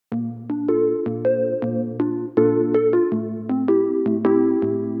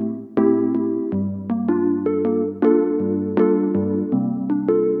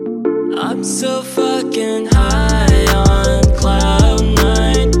I'm so fucking high on cloud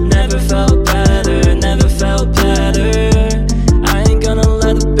nine. Never felt better, never felt better. I ain't gonna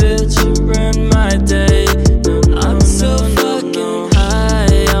let a bitch ruin my day. No, no, I'm so fucking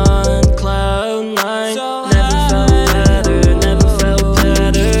high on cloud nine. Never felt better, never felt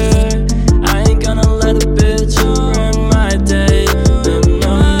better. I ain't gonna let a bitch ruin my day. No,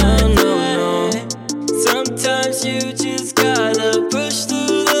 no, no, no, no. Sometimes you just gotta push through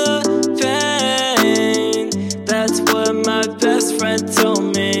the pain. That's what my best friend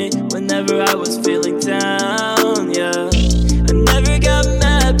told me whenever I was feeling down, yeah. I never got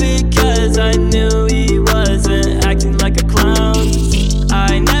mad because I knew he wasn't acting like a clown.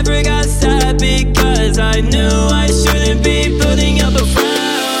 I never got sad because I knew I shouldn't be putting up a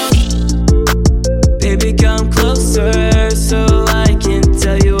frown. Baby, come closer so I can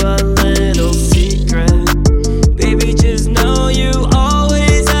tell you a little secret. Baby, just know you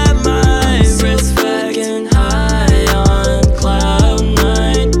always have my respect. Fucking high on cloud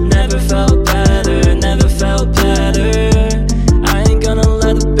nine. Never felt better, never felt better. I ain't gonna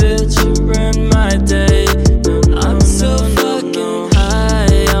let a bitch ruin my day. No, no, I'm so fucking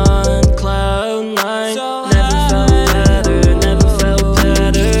high on cloud nine. Never felt better, never felt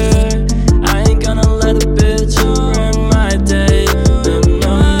better. I ain't gonna let a bitch ruin my day. No, no,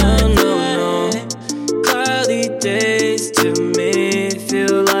 no, no, no. Cloudy days to me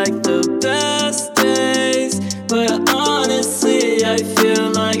feel like the best days, but honestly I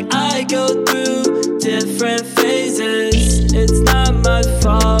feel like I go